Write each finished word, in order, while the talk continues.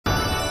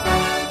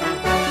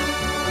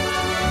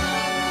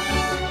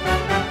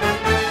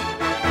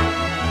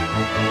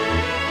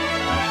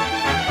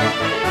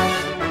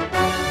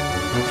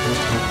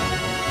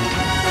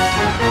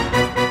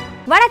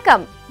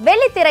வணக்கம்.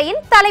 வெள்ளித்திரையின்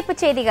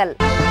தலைப்புச் செய்திகள்.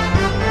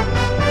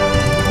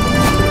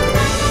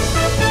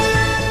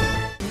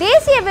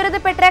 தேசிய விருது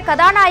பெற்ற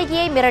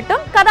கதாநாயகியை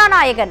மிரட்டும்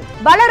கதாநாயகன்.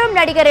 வளரும்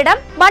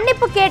நடிகரிடம்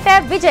மன்னிப்பு கேட்ட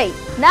விஜய்.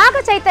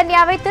 நாக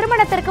சைத்தன்யாவை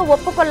திருமணத்திற்கு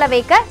ஒப்புக்கொள்ள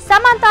வைக்க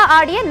சமந்தா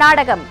ஆடிய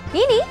நாடகம்.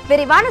 இனி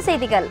விரிவான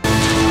செய்திகள்.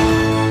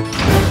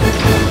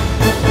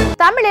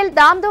 தமிழில்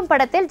தாம்தூம்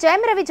படத்தில்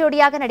ஜெயம் ரவி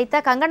ஜோடியாக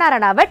நடித்த கங்கனா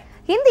ரனாவட்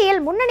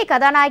ஹிந்தியில் முன்னணி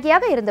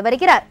கதாநாயகியாக இருந்து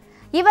வருகிறார்.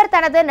 இவர்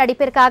தனது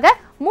நடிப்பிற்காக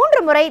 3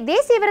 முறை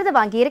தேசிய விருது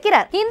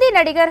வாங்கியிருக்கிறார். ஹிந்தி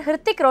நடிகர்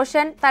ஹிருத்திக்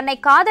ரோஷன் தன்னை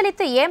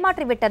காதலித்து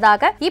ஏமாற்றி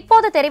விட்டதாக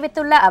இப்போது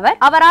தெரிவித்துள்ள அவர்,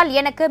 அவரால்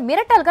எனக்கு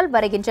மிரட்டல்கள்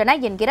வருகின்றன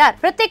என்கிறார்.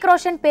 ஹிருத்திக்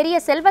ரோஷன் பெரிய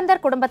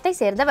செல்வந்தர் குடும்பத்தை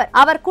சேர்ந்தவர்.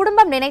 அவர்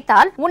குடும்பம்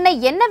நினைத்தால் உன்னை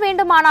என்ன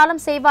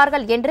வேண்டுமானாலும்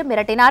செய்வார்கள் என்று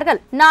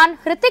மிரட்டினார்கள். நான்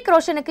ஹிருத்திக்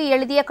ரோஷனுக்கு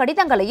எழுதிய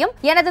கடிதங்களையும்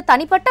எனது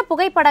தனிப்பட்ட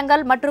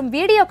புகைப்படங்கள் மற்றும்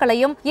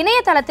வீடியோக்களையும்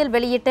இணையதளத்தில்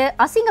வெளியிட்டு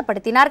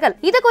அசிங்கப்படுத்தினார்கள்.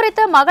 இது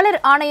குறித்து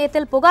மகளிர்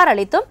ஆணையத்தில் புகார்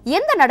அளித்தும்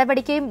எந்த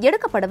நடவடிக்கையும்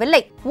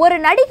எடுக்கப்படவில்லை. ஒரு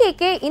நடிகைக்கு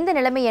இந்த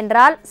நிலைமை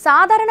என்றால்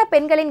சாதாரண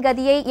பெண்களின்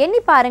கதியை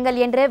எண்ணி பாருங்கள்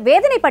என்று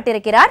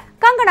வேதனைப்பட்டிருக்கிறார்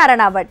கங்கனா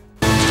ரனாவட்.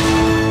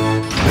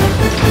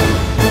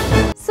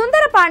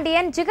 சுந்தர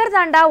பாண்டியன்,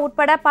 ஜிகர்தாண்டா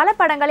உட்பட பல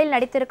படங்களில்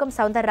நடித்திருக்கும்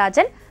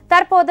சௌந்தரராஜன்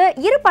தற்போது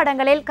 2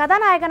 படங்களில்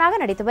கதாநாயகனாக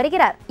நடித்து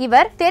வருகிறார்.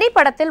 இவர்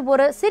திரைப்படத்தில்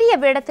ஒரு சிறிய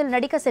வேடத்தில்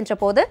நடிக்க சென்ற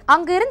போது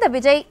அங்கு இருந்த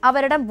விஜய்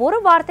அவரிடம் ஒரு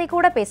வார்த்தை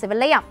கூட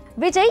பேசவில்லையாம்.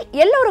 விஜய்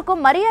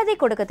எல்லோருக்கும் மரியாதை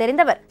கொடுக்க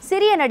தெரிந்தவர்.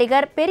 சிறிய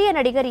நடிகர், பெரிய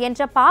நடிகர்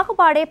என்ற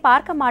பாகுபாடே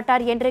பார்க்க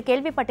மாட்டார் என்று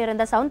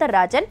கேள்விப்பட்டிருந்த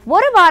சௌந்தரராஜன்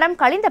ஒரு வாரம்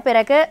கழிந்த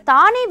பிறகு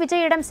தானே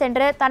விஜயிடம்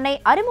சென்று தன்னை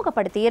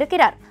அறிமுகப்படுத்தி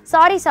இருக்கிறார்.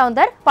 சாரி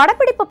சௌந்தர்,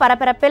 படப்பிடிப்பு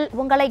பரபரப்பில்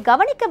உங்களை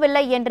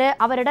கவனிக்கவில்லை என்று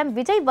அவரிடம்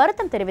விஜய்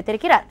வருத்தம்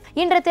தெரிவித்திருக்கிறார்.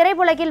 இன்று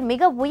திரையுலகில்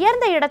மிக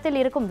உயர்ந்த இடத்தில்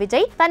இருக்கும்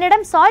விஜய்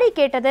தன்னிடம் சாரி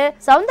கேட்டது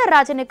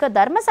சௌந்தரராஜனுக்கு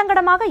தர்ம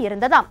சங்கடமாக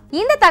இருந்ததாம்.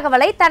 இந்த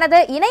தகவலை தனது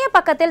இணைய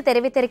பக்கத்தில்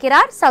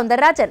தெரிவித்திருக்கிறார்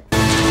சௌந்தரராஜன்.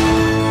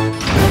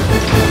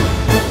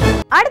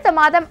 அடுத்த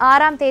மாதம்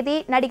 6ஆம் தேதி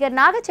நடிகர்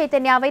நாக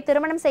சைத்தன்யாவை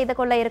திருமணம் செய்து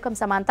கொள்ள இருக்கும்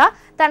சமந்தா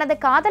தனது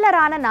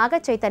காதலரான நாக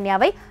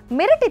சைத்தன்யாவை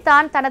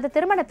மிரட்டித்தான் தனது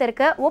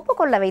திருமணத்திற்கு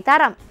ஒப்புக்கொள்ள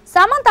வைத்தாராம்.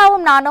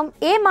 சமந்தாவும் நானும்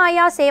ஏ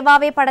மாயா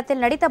சேவாவே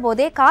படத்தில் நடித்த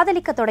போதே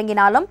காதலிக்க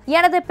தொடங்கினாலும்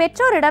எனது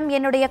பெற்றோரிடம்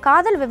என்னுடைய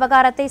காதல்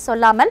விவகாரத்தை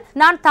சொல்லாமல்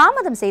நான்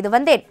தாமதம் செய்து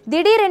வந்தேன்.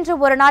 திடீரென்று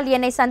ஒரு நாள்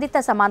என்னை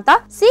சந்தித்த சமந்தா,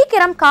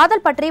 சீக்கிரம்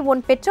காதல் பற்றி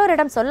உன்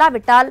பெற்றோரிடம்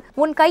சொல்லாவிட்டால்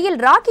உன் கையில்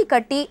ராக்கி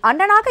கட்டி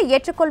அண்ணனாக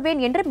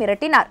ஏற்றுக்கொள்வேன் என்று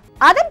மிரட்டினார்.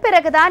 அதன்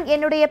பிறகுதான்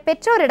என்னுடைய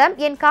பெற்றோரிடம்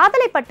என்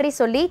காதலை பற்றி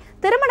சொல்லி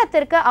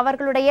திருமணத்திற்கு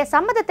அவர்களுடைய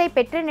சம்மதத்தை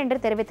பெற்றேன் என்று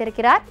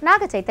தெரிவித்திருக்கிறார்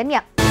நாக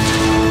சைத்தன்யா.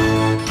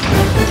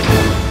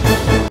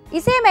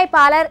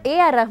 இசையமைப்பாளர்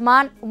AR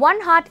ரஹ்மான்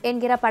ஒன் ஹார்ட்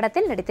என்கிற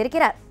படத்தில்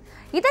நடித்திருக்கிறார்.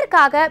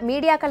 இதற்காக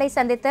மீடியாக்களை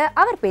சந்தித்து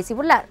அவர்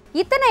பேசியுள்ளார்.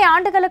 இத்தனை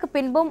ஆண்டுகளுக்கு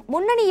பின்பும்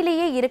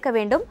முன்னணியிலேயே இருக்க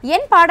வேண்டும்,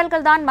 என்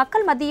பாடல்கள் தான்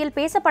மக்கள் மத்தியில்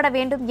பேசப்பட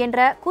வேண்டும்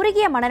என்ற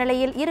குறுகிய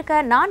மனநிலையில்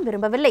இருக்க நான்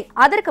விரும்பவில்லை.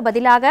 அதற்கு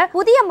பதிலாக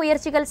புதிய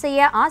முயற்சிகள்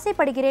செய்ய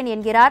ஆசைப்படுகிறேன்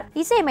என்கிறார்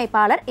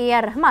இசையமைப்பாளர்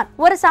AR ரஹ்மான்.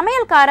 ஒரு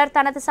சமையல்காரர்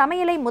தனது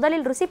சமையலை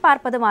முதலில் ருசி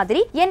பார்ப்பது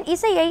மாதிரி என்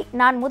இசையை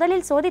நான்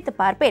முதலில் சோதித்து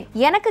பார்ப்பேன்.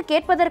 எனக்கு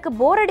கேட்பதற்கு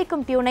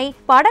போரடிக்கும் டியூனை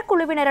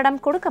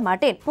படக்குழுவினரிடம் கொடுக்க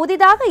மாட்டேன்.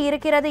 புதிதாக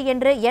இருக்கிறது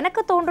என்று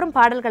எனக்கு தோன்றும்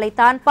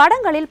பாடல்களைத்தான்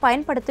படங்களில்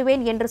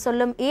பயன்படுத்துவேன் என்று சொல்லும்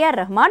AR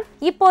ரஹ்மான்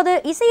இப்போது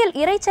இசையில்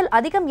இரைச்சல்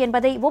அதிகம்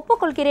என்பதை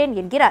ஒப்புக்கொள்கிறேன்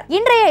என்கிறார்.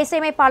 இன்றைய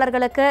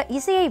இசையமைப்பாளர்களுக்கு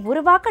இசையை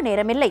உருவாக்க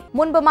நேரமில்லை.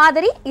 முன்பு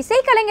மாதிரி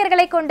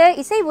இசைக்கலைஞர்களை கொண்டு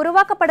இசை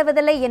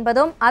உருவாக்கப்படுவதில்லை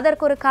என்பதும்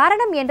அதற்கு ஒரு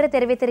காரணம் என்று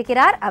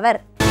தெரிவித்திருக்கிறார் அவர்.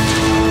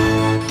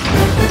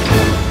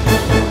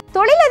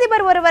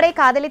 தொழிலதிபர் ஒருவரை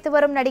காதலித்து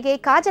வரும் நடிகை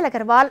காஜல்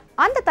அகர்வால்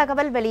அந்த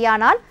தகவல்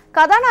வெளியானால்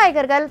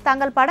கதாநாயகர்கள்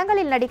தங்கள்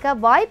படங்களில் நடிக்க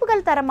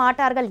வாய்ப்புகள் தர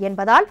மாட்டார்கள்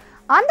என்பதால்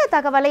அந்த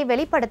தகவலை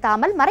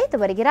வெளிப்படுத்தாமல் மறைத்து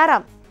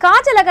வருகிறாராம்.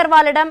 காஜல்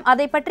அகர்வாலிடம்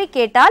அதை பற்றி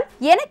கேட்டால்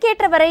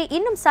எனக்கேற்றவரை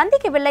இன்னும்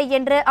சந்திக்கவில்லை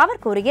என்று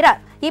அவர் கூறுகிறார்.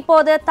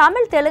 இப்போது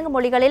தமிழ், தெலுங்கு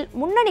மொழிகளில்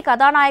முன்னணி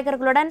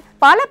கதாநாயகர்களுடன்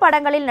பல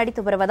படங்களில்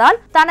நடித்து வருவதால்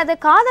தனது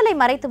காதலை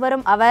மறைத்து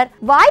வரும் அவர்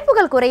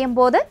வாய்ப்புகள் குறையும்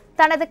போது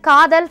தனது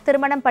காதல்,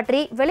 திருமணம்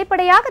பற்றி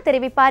வெளிப்படையாக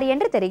தெரிவிப்பார்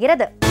என்று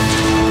தெரிகிறது.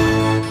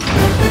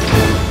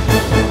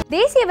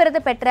 தேசிய விருது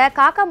பெற்ற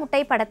காக்கா முட்டை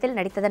படத்தில்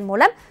நடித்ததன்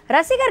மூலம்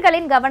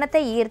ரசிகர்களின்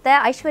கவனத்தை ஈர்த்த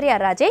ஐஸ்வர்யா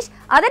ராஜேஷ்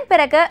அதன்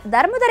பிறகு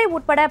தர்மதுரை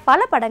உட்பட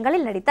பல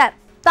படங்களில் நடித்தார்.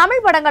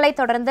 தமிழ் படங்களை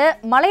தொடர்ந்து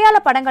மலையாள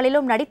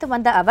படங்களிலும் நடித்து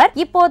வந்த அவர்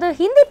இப்போது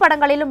ஹிந்தி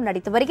படங்களிலும்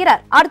நடித்து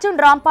வருகிறார். அர்ஜுன்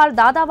ராம்பால்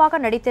தாதாவாக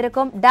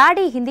நடித்திருக்கும்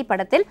டாடி ஹிந்தி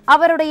படத்தில்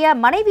அவருடைய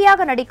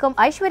மனைவியாக நடிக்கும்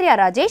ஐஸ்வர்யா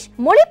ராஜேஷ்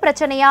மொழி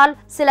பிரச்சனையால்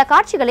சில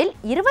காட்சிகளில்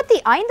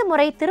 25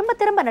 முறை திரும்ப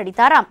திரும்ப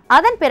நடித்தாராம்.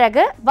 அதன்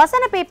பிறகு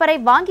வசன பேப்பரை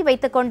வாங்கி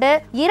வைத்துக் கொண்டு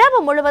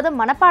இரவு முழுவதும்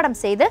மனப்பாடம்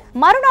செய்து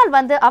மறுநாள்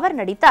வந்து அவர்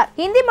நடித்தார்.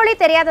 ஹிந்தி மொழி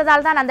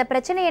தெரியாததால் தான் அந்த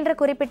பிரச்சனை என்று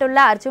குறிப்பிட்டுள்ள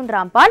அர்ஜுன்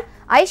ராம்பால்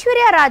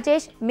ஐஸ்வர்யா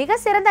ராஜேஷ்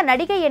மிக சிறந்த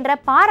நடிகை என்ற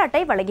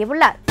பாராட்டை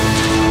வழங்கியுள்ளார்.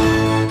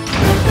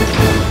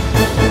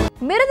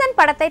 மிருதன்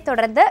படத்தை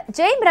தொடர்ந்து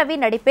ஜெயம் ரவி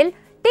நடிப்பில்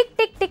டிக்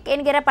டிக் டிக்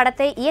என்கிற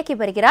படத்தை இயக்கி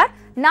வருகிறார்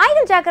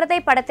நாய்கள் ஜாக்கிரதை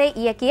படத்தை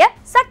இயக்கிய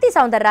சக்தி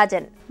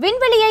சௌந்தரராஜன்.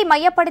 விண்வெளியை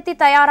மையப்படுத்தி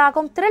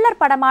தயாராகும் த்ரில்லர்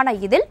படமான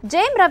இதில்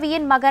ஜெயம்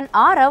ரவியின் மகன்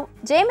ஆரவ்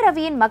ஜெயம்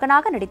ரவியின்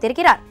மகனாக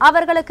நடித்திருக்கிறார்.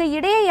 அவர்களுக்கு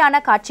இடையேயான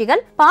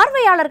காட்சிகள்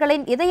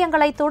பார்வையாளர்களின்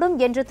இதயங்களை தொடும்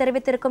என்று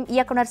தெரிவித்திருக்கும்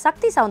இயக்குனர்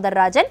சக்தி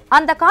சௌந்தரராஜன்,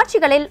 அந்த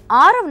காட்சிகளில்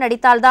ஆரவ்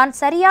நடித்தால்தான்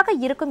சரியாக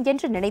இருக்கும்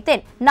என்று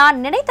நினைத்தேன். நான்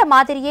நினைத்த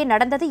மாதிரியே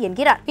நடந்தது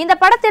என்கிறார். இந்த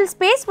படத்தில்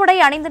ஸ்பேஸ் உடை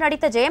அணிந்து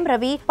நடித்த ஜெயம்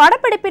ரவி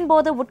படப்பிடிப்பின்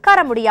போது உட்கார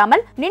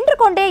முடியாமல் நின்று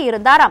கொண்டே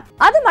இருந்தாராம்.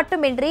 அது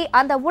மட்டுமின்றி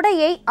அந்த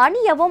உடையை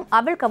அணியவும்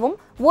அவிழ்க்கவும்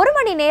 1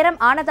 மணி நேரம்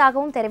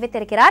ஆனதாகவும்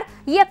தெரிவித்திருக்கிறார்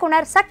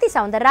இயக்குனர் சக்தி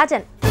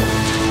சௌந்தரராஜன்.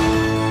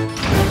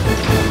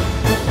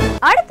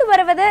 அடுத்து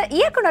வருவது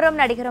இயக்குனரும்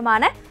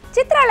நடிகருமான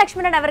சித்ரா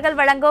லட்சுமணன் அவர்கள்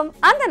வழங்கும்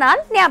அந்த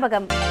நாள்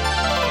ஞாபகம்.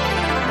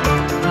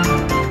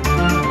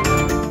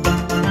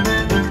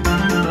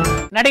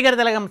 நடிகர்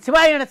திலகம்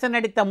சிவாஜி கணேசன்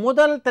நடித்த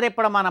முதல்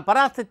திரைப்படமான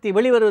பராசக்தி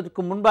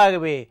வெளிவருவதற்கு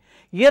முன்பாகவே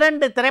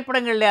 2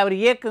 திரைப்படங்களில் அவர்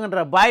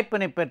இயக்குகின்ற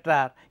வாய்ப்பினை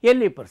பெற்றார்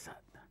எல் வி பிரசாத்.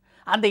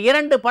 அந்த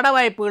 2 பட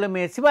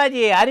வாய்ப்புகளுமே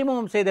சிவாஜியை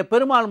அறிமுகம் செய்த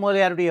பெருமாள்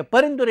மோதியாருடைய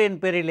பரிந்துரையின்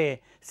பேரிலே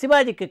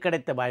சிவாஜிக்கு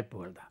கிடைத்த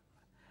வாய்ப்புகள் தான்.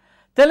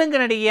 தெலுங்கு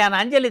நடிகையான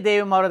அஞ்சலி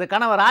தேவியும் அவரது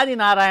கணவர் ஆதி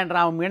நாராயண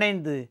ராவும்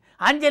இணைந்து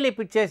அஞ்சலி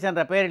பிக்சர்ஸ்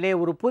என்ற பெயரிலே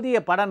ஒரு புதிய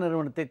பட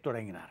நிறுவனத்தை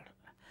தொடங்கினார்கள்.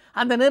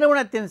 அந்த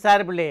நிறுவனத்தின்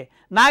சார்பிலே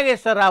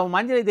நாகேஸ்வர ராவும்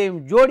அஞ்சலி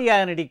தேவியும்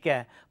ஜோடியாக நடிக்க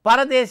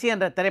பரதேசி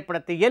என்ற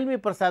திரைப்படத்தை எல் வி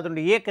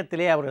பிரசாத்துடைய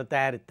இயக்கத்திலே அவர்கள்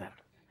தயாரித்தார்கள்.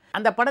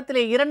 அந்த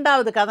படத்திலே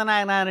 2வது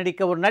கதாநாயகனாக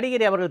நடிக்க ஒரு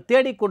நடிகரை அவர்கள்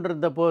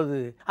தேடிக்கொண்டிருந்த போது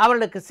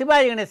அவர்களுக்கு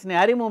சிவாஜி கணேசனை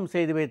அறிமுகம்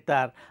செய்து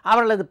வைத்தார்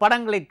அவர்களது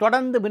படங்களை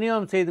தொடர்ந்து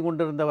விநியோகம் செய்து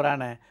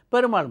கொண்டிருந்தவரான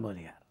பெருமாள்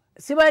மோதியார்.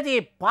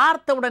 சிவாஜியை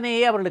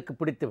பார்த்தவுடனேயே அவர்களுக்கு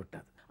பிடித்து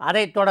விட்டது.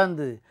 அதைத்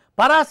தொடர்ந்து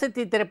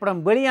பராசக்தி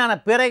திரைப்படம் வெளியான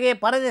பிறகே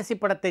பரதேசி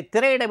படத்தை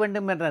திரையிட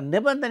வேண்டும் என்ற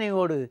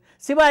நிபந்தனையோடு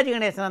சிவாஜி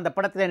கணேசன் அந்த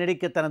படத்திலே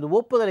நடிக்க தனது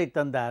ஒப்புதலை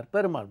தந்தார்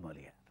பெருமாள்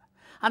மோதியார்.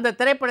 அந்த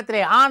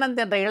திரைப்படத்திலே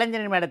ஆனந்த் என்ற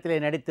இளைஞரின் இடத்திலே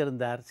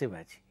நடித்திருந்தார்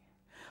சிவாஜி.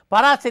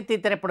 பராசக்தி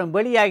திரைப்படம்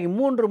வெளியாகி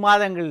 3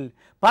 மாதங்களில்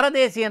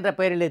பரதேசி என்ற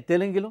பெயரிலே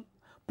தெலுங்கிலும்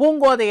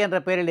பூங்கோதை என்ற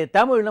பெயரிலே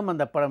தமிழிலும்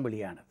அந்த படம்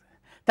வெளியானது.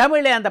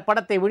 தமிழிலே அந்த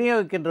படத்தை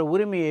விநியோகிக்கின்ற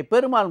உரிமையை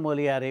பெருமாள்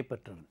மோதியாரை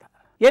பெற்றிருந்தார்.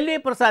 எல் வி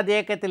பிரசாத்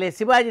இயக்கத்திலே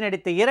சிவாஜி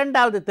நடித்த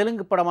 2வது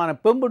தெலுங்கு படமான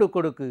பெம்புடு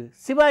கொடுக்கு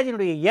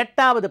சிவாஜியினுடைய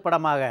 8வது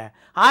படமாக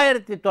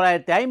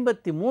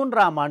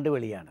 1953ஆம் ஆண்டு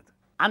வெளியானது.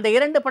 அந்த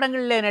 2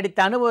 படங்களிலே நடித்த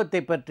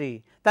அனுபவத்தை பற்றி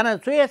தனது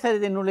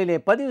சுயசரிதை நூலிலே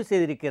பதிவு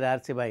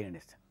செய்திருக்கிறார் சிவாஜி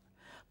கணேசன்.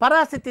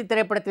 பராசக்தி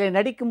திரைப்படத்திலே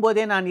நடிக்கும்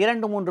போதே நான்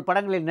 2-3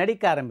 படங்களில்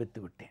நடிக்க ஆரம்பித்து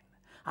விட்டேன்.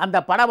 அந்த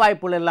பட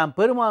வாய்ப்புகள் எல்லாம்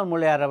பெருமாள்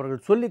மொழியார்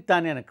அவர்கள்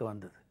சொல்லித்தான் எனக்கு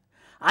வந்தது.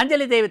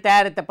 அஞ்சலி தேவி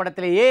தயாரித்த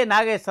படத்திலே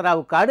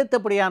நாகேஸ்வராவுக்கு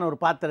அடுத்தபடியான ஒரு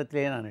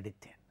பாத்திரத்திலே நான்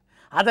நடித்தேன்.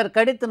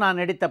 அதற்கடுத்து நான்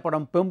நடித்த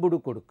படம் பெம்புடு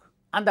கொடுக்கு.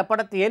 அந்த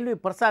படத்தை எல் வி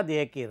பிரசாத்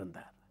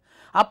இயக்கியிருந்தார்.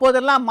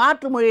 அப்போதெல்லாம்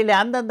மாற்று மொழியிலே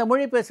அந்தந்த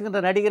மொழி பேசுகின்ற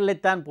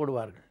நடிகர்களைத்தான்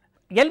போடுவார்கள்.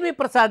 எல் வி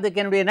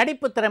பிரசாத்துக்கு என்னுடைய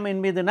நடிப்பு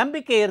திறமையின் மீது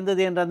நம்பிக்கை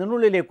இருந்தது என்ற அந்த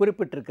நூலிலே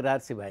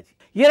குறிப்பிட்டிருக்கிறார் சிவாஜி.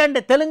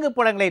 2 தெலுங்கு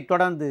படங்களை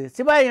தொடர்ந்து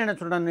சிவாஜி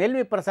கணேசனுடன் எல்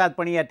வி பிரசாத்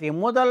பணியாற்றிய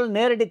முதல்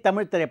நேரடி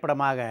தமிழ்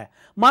திரைப்படமாக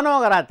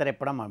மனோகரா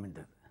திரைப்படம்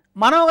அமைந்தது.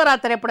 மனோகரா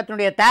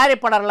திரைப்படத்தினுடைய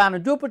தயாரிப்பாளர்களான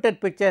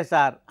ஜூபிட்டர்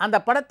பிக்சர்ஸார் அந்த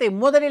படத்தை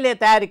முதலிலே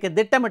தயாரிக்க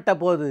திட்டமிட்ட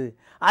போது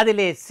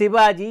அதிலே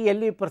சிவாஜி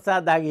எல் வி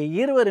பிரசாத் ஆகிய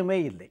இருவருமே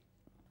இல்லை.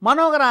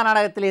 மனோகரா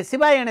நாடகத்திலே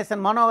சிவாஜி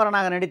கணேசன்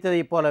மனோகரனாக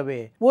நடித்ததைப் போலவே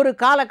ஒரு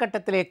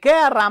காலகட்டத்திலே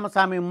கே.ஆர்.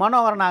 ராமசாமி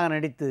மனோகரனாக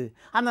நடித்து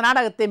அந்த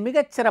நாடகத்தை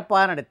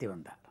மிகச்சிறப்பாக நடத்தி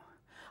வந்தார்.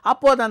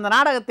 அப்போது அந்த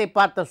நாடகத்தை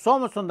பார்த்த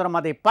சோமசுந்தரம்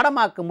அதை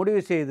படமாக்க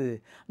முடிவு செய்து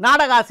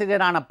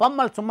நாடகாசிரியரான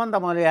பம்மல் சுமந்த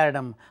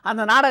முதலியாரிடம்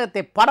அந்த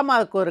நாடகத்தை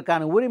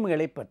படமாக்குவதற்கான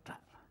உரிமைகளை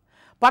பெற்றார்.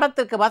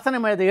 படத்திற்கு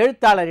வசனம் எழுத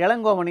எழுத்தாளர்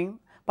இளங்கோவனையும்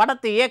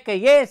படத்தை இயக்க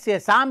ஏ.எஸ்.ஏ.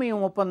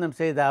 சாமியும் ஒப்பந்தம்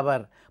செய்த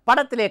அவர்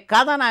படத்திலே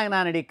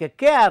கதாநாயகனாக நடிக்க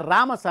கே.ஆர்.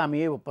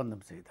 ராமசாமியை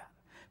ஒப்பந்தம் செய்தார்.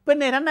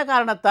 பின்னர் என்ன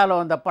காரணத்தாலோ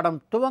அந்த படம்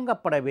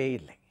துவங்கப்படவே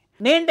இல்லை.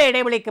 நீண்ட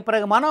இடைவெளிக்கு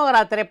பிறகு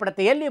மனோகரா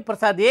திரைப்படத்தை எல் வி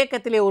பிரசாத்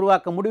இயக்கத்திலே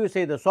உருவாக்க முடிவு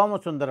செய்த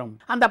சோமசுந்தரம்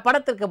அந்த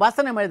படத்திற்கு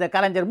வசனம் எழுத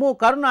கலைஞர் மு.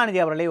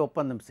 கருணாநிதி அவர்களை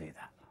ஒப்பந்தம்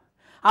செய்தார்.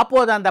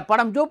 அப்போது அந்த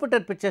படம்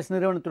ஜூபிட்டர் பிக்சர்ஸ்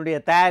நிறுவனத்தினுடைய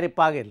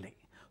தயாரிப்பாக இல்லை,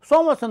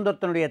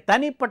 சோமசுந்தரத்தினுடைய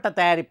தனிப்பட்ட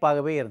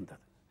தயாரிப்பாகவே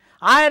இருந்தது.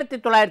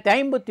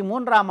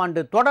 1953ஆம்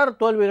ஆண்டு தொடர்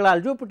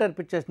தோல்விகளால் ஜூபிட்டர்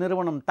பிக்சர்ஸ்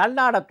நிறுவனம்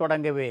தள்ளாடத்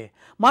தொடங்கவே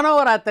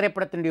மனோகரா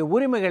திரைப்படத்தினுடைய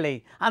உரிமைகளை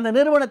அந்த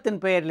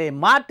நிறுவனத்தின் பெயரிலே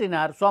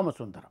மாற்றினார்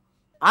சோமசுந்தரம்.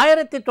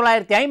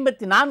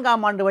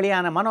 1954ஆம் ஆண்டு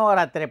வெளியான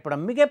மனோகரா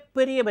திரைப்படம்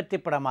மிகப்பெரிய வெற்றி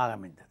படமாக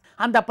அமைந்தது.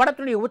 அந்த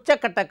படத்துடைய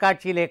உச்சக்கட்ட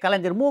காட்சியிலே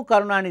கலைஞர் மு.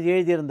 கருணாநிதி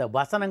எழுதியிருந்த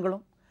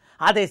வசனங்களும்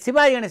அதை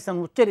சிவாஜி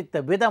கணேசன்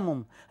உச்சரித்த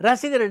விதமும்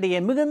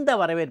ரசிகர்களிடையே மிகுந்த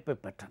வரவேற்பை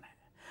பெற்றன.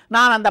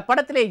 நான் அந்த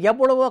படத்திலே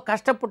எவ்வளவோ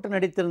கஷ்டப்பட்டு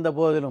நடித்திருந்த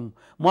போதிலும்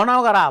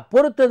மனோகரா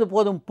பொறுத்தது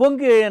போதும்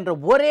பொங்கி என்ற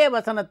ஒரே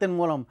வசனத்தின்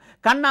மூலம்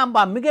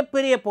கண்ணாம்பா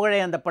மிகப்பெரிய புகழை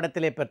அந்த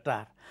படத்திலே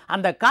பெற்றார்.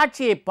 அந்த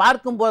காட்சியை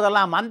பார்க்கும்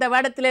போதெல்லாம் அந்த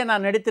வேடத்திலே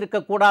நான் நடித்திருக்க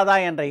கூடாதா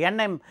என்ற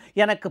எண்ணம்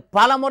எனக்கு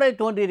பல முறை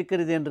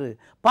தோன்றியிருக்கிறது என்று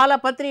பல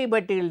பத்திரிகை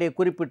பேட்டிகளிலே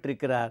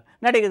குறிப்பிட்டிருக்கிறார்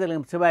நடிகர்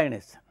திலகம் சிவாஜி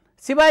கணேசன்.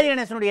 சிவாஜி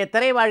கணேசனுடைய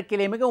திரை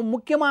வாழ்க்கையிலே மிகவும்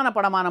முக்கியமான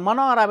படமான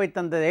மனோகராவை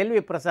தந்த எல்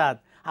வி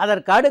பிரசாத்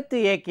அதற்கு அடுத்து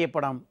இயக்கிய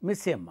படம்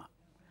மிஸ் எம்மா.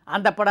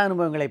 அந்த பட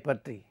அனுபவங்களை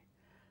பற்றி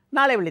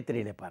நாளை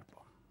வெள்ளித்திரையிலே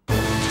பார்ப்போம்.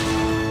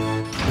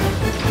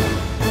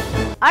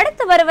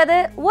 அடுத்து வருவது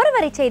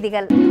ஒருவரி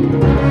செய்திகள்.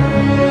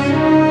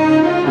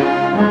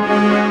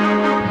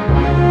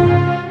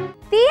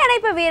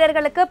 தீயணைப்பு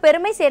வீரர்களுக்கு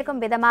பெருமை சேர்க்கும்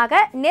விதமாக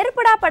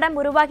நெருப்புடா படம்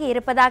உருவாகி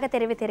இருப்பதாக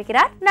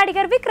தெரிவித்திருக்கிறார்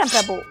நடிகர் விக்ரம்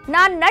பிரபு.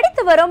 நான்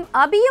நடித்து வரும்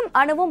அபியும்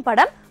அணுவும்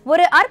படம்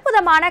ஒரு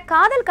அற்புதமான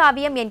காதல்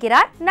காவியம்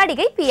என்கிறார்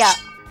நடிகை பியா.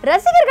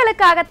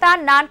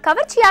 ரசிகர்களுக்காகத்தான் நான்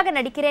கவர்ச்சியாக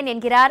நடிக்கிறேன்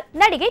என்கிறார்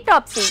நடிகை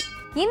டாப்சி.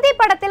 இந்தி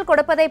படத்தில்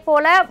கொடுப்பதை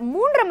போல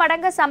 3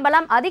 மடங்கு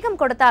சம்பளம் அதிகம்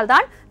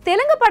கொடுத்தால்தான்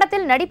தெலுங்கு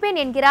படத்தில்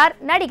நடிப்பேன் என்கிறார்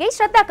நடிகை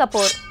ஸ்ரத்தா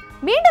கபூர்.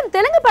 மீண்டும்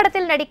தெலுங்கு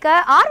படத்தில் நடிக்க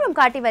ஆர்வம்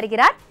காட்டி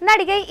வருகிறார்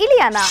நடிகை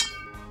இலியானா.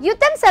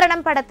 யுத்தம்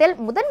சரணம் படத்தில்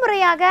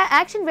முதன்முறையாக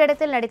ஆக்ஷன்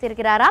வேடத்தில்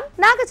நடித்திருக்கிறாராம்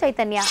நாக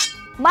சைத்தன்யா.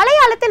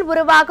 மலையாளத்தில்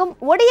உருவாகும்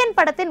ஒடியன்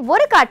படத்தின்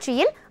ஒரு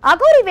காட்சியில்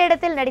அகோரி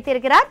வேடத்தில்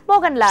நடித்திருக்கிறார்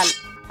மோகன்லால்.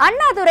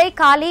 அண்ணாதுரை,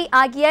 காளி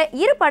ஆகிய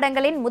 2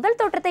 படங்களின் முதல்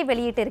தோற்றத்தை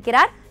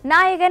வெளியிட்டிருக்கிறார்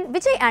நாயகன்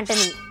விஜய்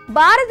ஆண்டனி.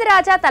 பாரதி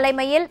ராஜா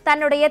தலைமையில்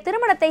தன்னுடைய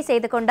திருமணத்தை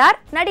செய்து கொண்டார்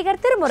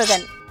நடிகர்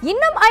திருமுருகன்.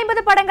 இன்னும்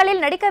 50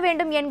 படங்களில் நடிக்க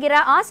வேண்டும்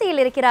என்கிற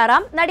ஆசையில்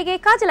இருக்கிறாராம் நடிகை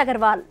காஜல்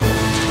அகர்வால்.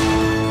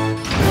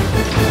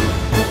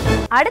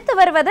 அடுத்து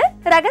வருவது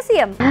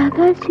ரகசியம்.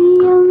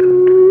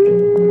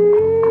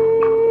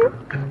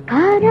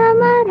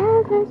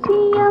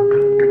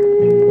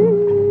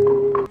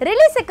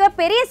 ரிலீஸுக்கு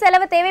பெரிய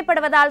செலவு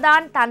தேவைப்படுவதால்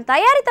தான் தான்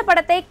தயாரித்த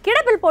படத்தை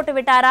கிடப்பில் போட்டு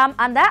விட்டாராம்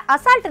அந்த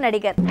அசால்ட்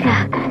நடிகர்.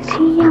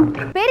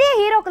 பெரிய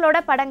ஹீரோக்களோட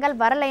படங்கள்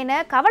வரலைன்னு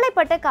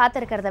கவலைப்பட்டு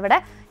காத்திருக்கிறத விட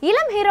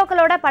இளம்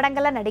ஹீரோக்களோட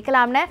படங்கள்ல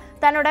நடிக்கலாம்னு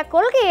தன்னோட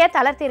கொள்கையை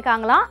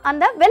தளர்த்திருக்காங்களாம்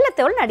அந்த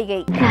வெள்ளத்தோல்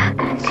நடிகை.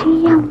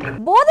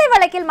 போதை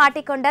வழக்கில்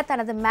மாட்டிக்கொண்ட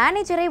தனது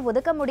மேனேஜரை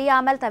ஒதுக்க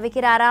முடியாமல்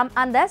தவிக்கிறாராம்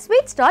அந்த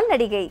ஸ்வீட் ஸ்டால்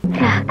நடிகை.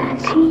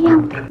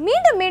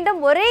 மீண்டும் மீண்டும்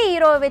ஒரே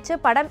ஹீரோவை வச்சு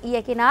படம்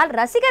இயக்கினால்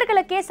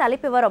ரசிகர்களுக்கே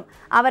சலிப்பு வரும்,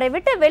 அவரை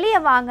விட்டு வெளியே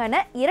வாங்கன்னு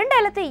 2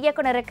 எழுத்து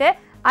இயக்குனருக்கு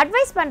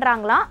அட்வைஸ்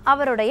பண்றாங்களாம்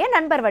அவருடைய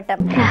நண்பர்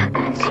வட்டம்.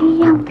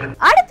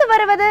 அடுத்து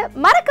வருவது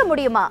மறக்க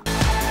முடியுமா?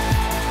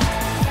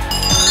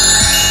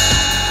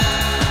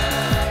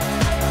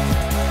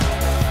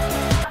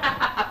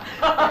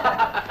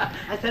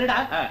 சரிடா,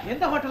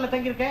 எந்த ஹோட்டல்ல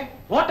தங்கி இருக்க?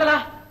 ஹோட்டலா?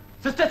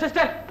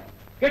 சிஸ்டர்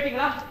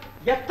கேட்டீங்களா?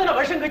 எத்தனை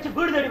வருஷம் கழிச்சு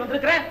வீடு தேடி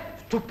வந்திருக்கிறேன்.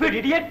 ஸ்டூபிட்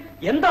இடியட்,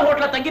 எந்த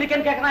ஹோட்டல்ல தங்கி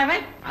இருக்கேன்னு கேக்குறான்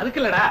இவன். அதுக்கு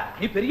இல்லடா,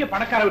 நீ பெரிய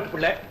பணக்கார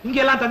வீட்டுக்குள்ள இங்க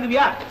எல்லாம்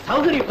தங்குவியா?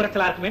 சௌகரிய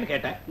குறைச்சலா இருக்குமேன்னு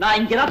கேட்டேன். நான்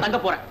இங்க தான் தங்க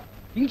போறேன்.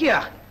 இங்கயா?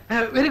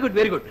 Very good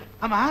very good.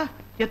 ஆமா,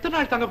 எத்தனை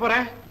நாள் தங்க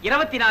போறேன்?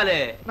 24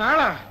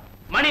 நாளா?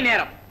 மணி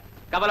நேரம்.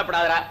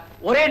 கவலைப்படாதடா,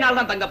 ஒரே நாள்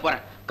தான் தங்க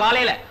போறேன்.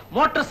 காலையில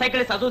motor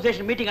cyclist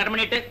association meeting attend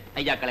பண்ணிட்டு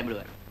ஐயா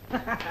கிளம்பிடுவார்.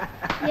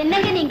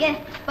 என்னங்க நீங்க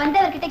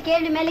வந்தவர்கிட்ட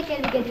கேள்வி மேல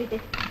கேள்வி கேட்டுட்டு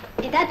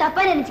ஏதாவது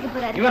தப்பா நினைச்சுக்க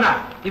போறாரு.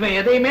 இவன்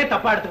எதையுமே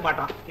தப்பா எடுத்துக்க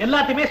மாட்டான்,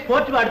 எல்லாத்தையுமே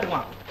ஸ்போர்ட்டிவா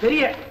எடுத்துக்குவான்.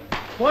 பெரிய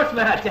ஸ்போர்ட்ஸ்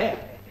மேன் ஆச்சே.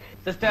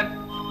 Sister,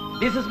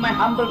 this is my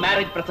humble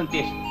marriage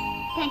presentation.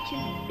 Thank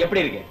you.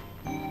 எப்படி இருக்கு?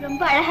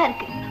 ரொம்ப அழகா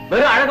இருக்கு.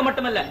 வெறும் அழகு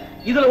மட்டுமல்ல,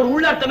 இதுல ஒரு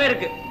உள்ள அர்த்தமே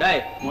இருக்கு.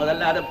 டேய்,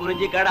 முதல்ல அத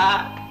புரிஞ்சிக்கடா.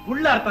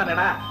 உள்ள அர்த்தம்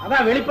என்னடா?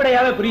 அதான்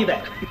வெளிப்படையாவே புரியுதே.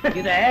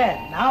 இத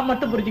நான்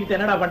மட்டும் புரிஞ்சுக்கிட்டு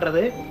என்னடா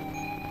பண்றது?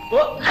 ஓ,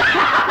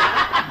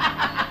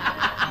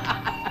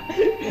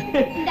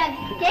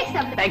 கேக்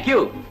சாப்பிடு. Thank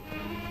you.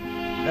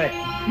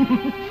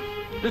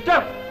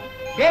 Sister,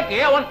 cake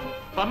A1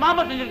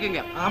 பிரமாதமா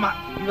செஞ்சிருக்கீங்க. ஆமா,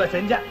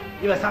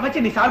 இவ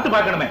சமைச்சு நீ சாப்பிட்டு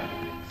பார்க்கணுமே.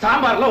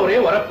 சாம்பார்ல ஒரே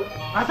உரப்பு,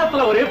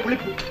 ரசத்துல ஒரே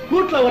புளிப்பு,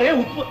 கூட்டுல ஒரே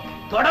உப்பு,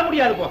 தொட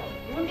முடியாது போ.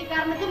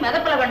 ஊண்டிக்காரனுக்கு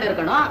மிதப்புல கண்டு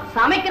இருக்கணும்,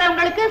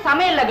 சமைக்கிறவங்களுக்கு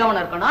சமையல்ல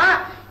கவனம் இருக்கணும்.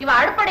 இவ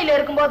அடுப்படையில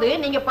இருக்கும்போது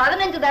நீங்க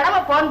 15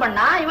 தடவை போன்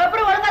பண்ணா இவ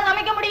எப்படி ஒழுங்கா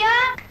சமைக்க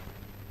முடியும்?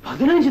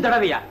 15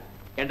 தடவையா?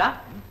 ஏண்டா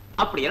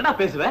அப்படி என்னடா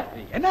பேசுவ?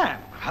 என்ன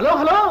ஹலோ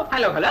ஹலோ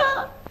ஹலோ ஹலோ?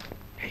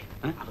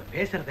 அவ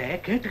பேசுறத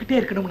கேட்டுக்கிட்டே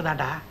இருக்கணும்னு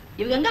தான்டா.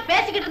 இவங்க எங்க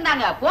பேசிக்கிட்டு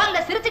இருந்தாங்க? போன்ல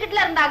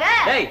சிரிச்சுக்கிட்டுல இருந்தாங்க.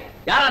 டேய்,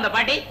 யாரா அந்த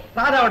பாட்டி?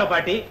 ராதாவோட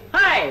பாட்டி.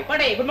 ஹாய்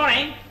பாட்டி, குட்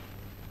மார்னிங்.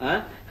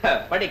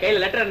 பாட்டி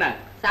கையில லெட்டர் என்ன?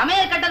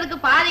 சமையல் கட்டதுக்கு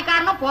பாதி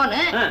காரணம் போனு,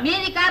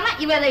 மீதி காரணம்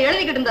இவ இதை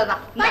எழுதிக்கிட்டு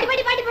இருந்ததுதான். பாட்டி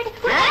பாட்டி பாட்டி பாட்டி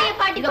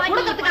பாட்டி இத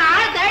குடுக்கறதுக்கு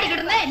ஆள் தேடிக்கிட்டு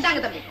இருந்தேன்.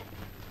 இந்தாங்க தம்பி,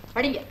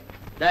 படிங்க.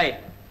 டேய்,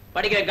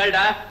 படிக்கிற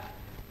கேள்டா.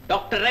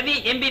 Doctor Ravi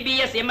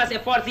MBBS MS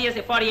FRCS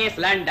FRAS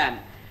London.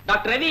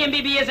 Doctor Ravi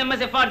MBBS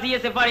MS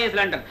FRCS FRAS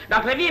London.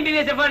 Doctor Ravi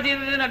MBBS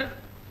FRCS.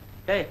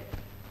 டேய்,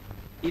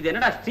 இது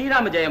என்னடா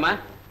ஸ்ரீராம ஜெயமா?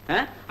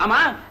 ஆமா,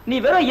 நீ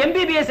வெறும்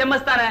MBBS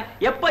MS தானே,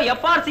 எப்ப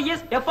FRCS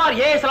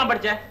FRAS எல்லாம்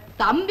படிச்ச?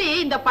 தம்பி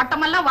இந்த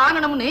பட்டம் எல்லாம்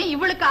வாங்கணும்னு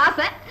இவளுக்கு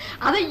ஆசை,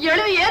 அதை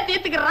எழுதியே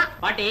தீர்த்துக்கிறான்.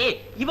 பாட்டி,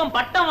 இவன்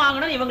பட்டம்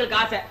வாங்கணும் இவங்களுக்கு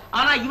ஆசை,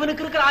 ஆனா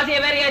இவனுக்கு இருக்கிற ஆசையை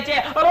வேறையாச்சே.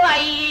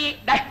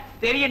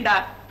 தெரியும்டா,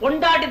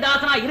 பொண்டாட்டி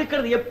தாசனா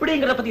இருக்கிறது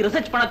எப்படிங்கறத பத்தி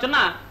ரிசர்ச் பண்ண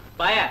சொன்னா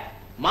பய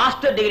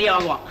மாஸ்டர் டிகிரி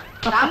வாங்குவான்.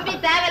 தம்பி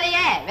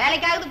தேவையில்லையே,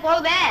 வேலைக்காவது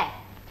போகுதே.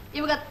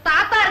 இவங்க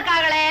தாத்தா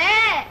இருக்காங்களே,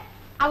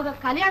 அவங்க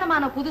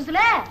கல்யாணமான புதுசுல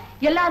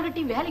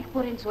எல்லார்கிட்டையும் வேலைக்கு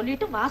போறேன்னு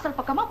சொல்லிட்டு வாசல்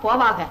பக்கமா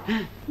போவாங்க.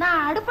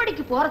 நான்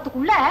அடுப்படிக்கு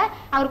போறதுக்குள்ள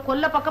அவர்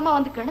கொல்ல பக்கமா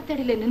வந்து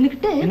கிணத்தடியில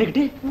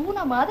நின்னுக்கிட்டு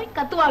பூனை மாதிரி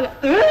கத்துவாங்க.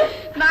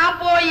 நான்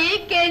போய்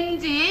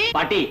கெஞ்சி,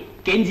 பாட்டி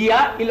கெஞ்சியா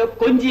இல்ல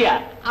கொஞ்சியா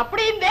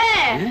அப்படிந்தே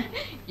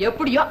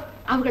எப்படியோ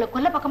அவங்கள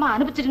கொல்ல பக்கமா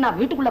அனுப்பிச்சிட்டு நான்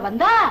வீட்டுக்குள்ள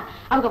வந்தா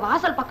அவங்க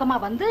வாசல் பக்கமா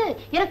வந்து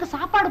எனக்கு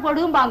சாப்பாடு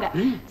போடுவாங்க.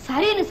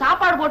 சரின்னு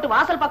சாப்பாடு போட்டு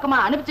வாசல் பக்கமா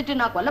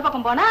அனுப்பிச்சிட்டு நான் கொல்ல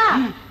பக்கம் போனா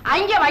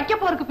அங்க வைக்க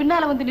போறதுக்கு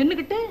பின்னால வந்து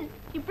நின்னுக்கிட்டு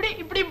இப்படி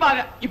இப்படி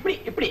பாங்க, இப்படி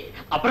இப்படி.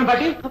 அப்புறம்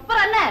பாட்டி,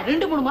 அப்புறம் என்ன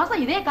 2-3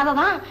 மாசம் இதே கதை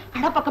தான்.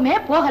 கட பக்கமே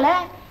போகல.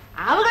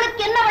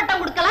 அவங்களுக்கு என்ன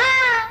வட்டம்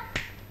கொடுக்கலாம்?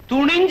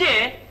 துணிஞ்சு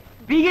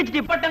PhD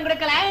பட்டம்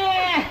கிடைக்கல.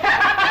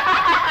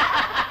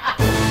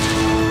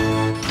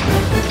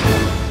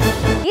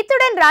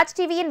 இத்துடன் ராஜ்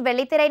டிவியின்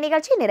வெள்ளித்திரை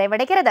நிகழ்ச்சி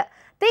நிறைவடைகிறது.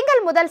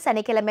 திங்கள் முதல்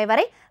சனிக்கிழமை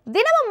வரை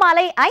தினமும்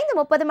மாலை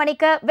 5:30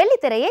 மணிக்கு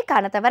வெள்ளித்திரையை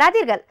காண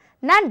தவறாதீர்கள்.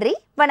 நன்றி,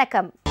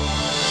 வணக்கம்.